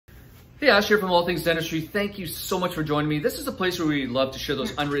Hey, Ash here from All Things Dentistry. Thank you so much for joining me. This is a place where we love to share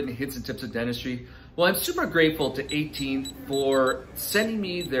those unwritten hints and tips of dentistry. Well, I'm super grateful to 18th for sending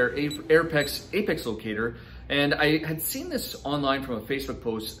me their Airpex locator. And I had seen this online from a Facebook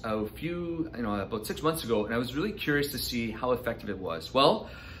post about 6 months ago, and I was really curious to see how effective it was. Well,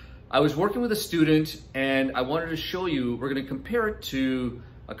 I was working with a student and I wanted to show you, we're gonna compare it to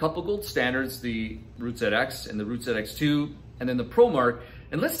a couple gold standards, the Root ZX and the Root ZX2, and then the ProMark.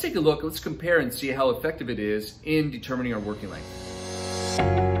 And let's take a look, let's compare and see how effective it is in determining our working length.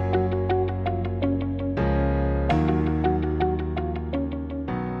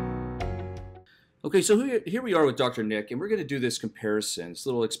 Okay, so here we are with Dr. Nick, and we're gonna do this comparison, this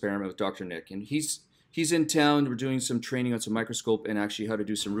little experiment with Dr. Nick. And he's in town, we're doing some training on some microscope and actually how to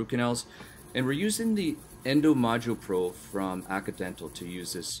do some root canals. And we're using the Endo Module Pro from Acadental to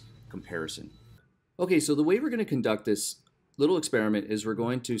use this comparison. Okay, so the way we're gonna conduct this little experiment is we're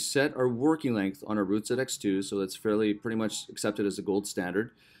going to set our working length on our Root ZX2, so that's pretty much accepted as the gold standard.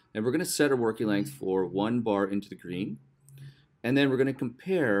 And we're going to set our working length for 1 bar into the green. And then we're going to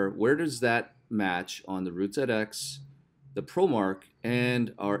compare where does that match on the Root ZX, the ProMark,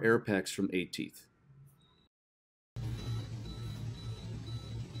 and our Airpex from 8 teeth.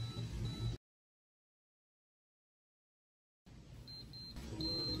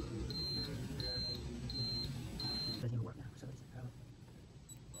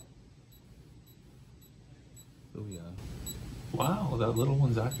 Oh yeah. Wow, that little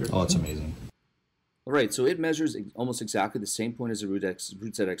one's accurate. Oh, it's amazing. All right, so it measures almost exactly the same point as the Root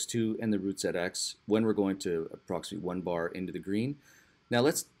ZX2 and the Root ZX when we're going to approximately 1 bar into the green. Now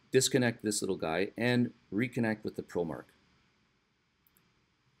let's disconnect this little guy and reconnect with the ProMark.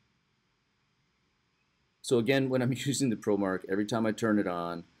 So again, when I'm using the ProMark, every time I turn it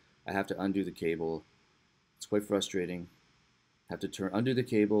on, I have to undo the cable. It's quite frustrating. I have to undo the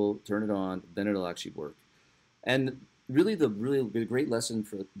cable, turn it on, then it'll actually work. And really the great lesson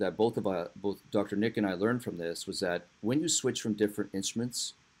that both Dr. Nick and I learned from this was that when you switch from different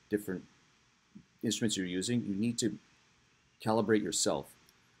instruments you're using, you need to calibrate yourself.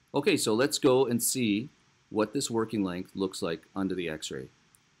 Okay, so let's go and see what this working length looks like under the X-ray.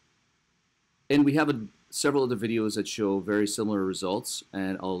 And we have several other videos that show very similar results,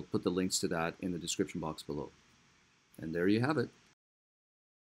 and I'll put the links to that in the description box below. And there you have it.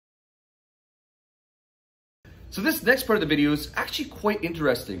 So this next part of the video is actually quite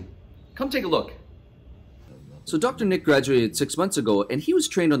interesting. Come take a look. So Dr. Nick graduated 6 months ago, and he was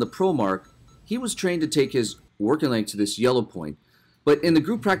trained on the ProMark. He was trained to take his working length to this yellow point. But in the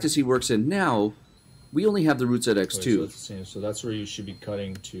group practice he works in now, we only have the Root ZX2. Okay, so that's where you should be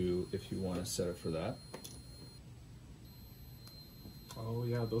cutting to if you want to set it for that. Oh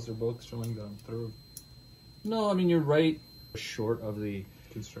yeah, those are both showing them through. No, I mean you're right short of the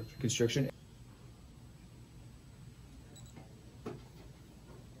constriction.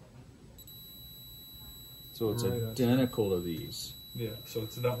 So it's identical to these. Yeah, so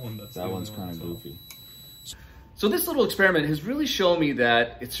it's that one that one's kind of goofy. So this little experiment has really shown me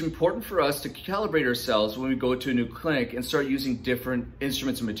that it's important for us to calibrate ourselves when we go to a new clinic and start using different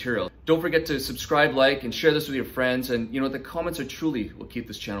instruments and material. Don't forget to subscribe, like, and share this with your friends. And you know, the comments are truly what keep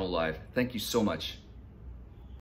this channel alive. Thank you so much.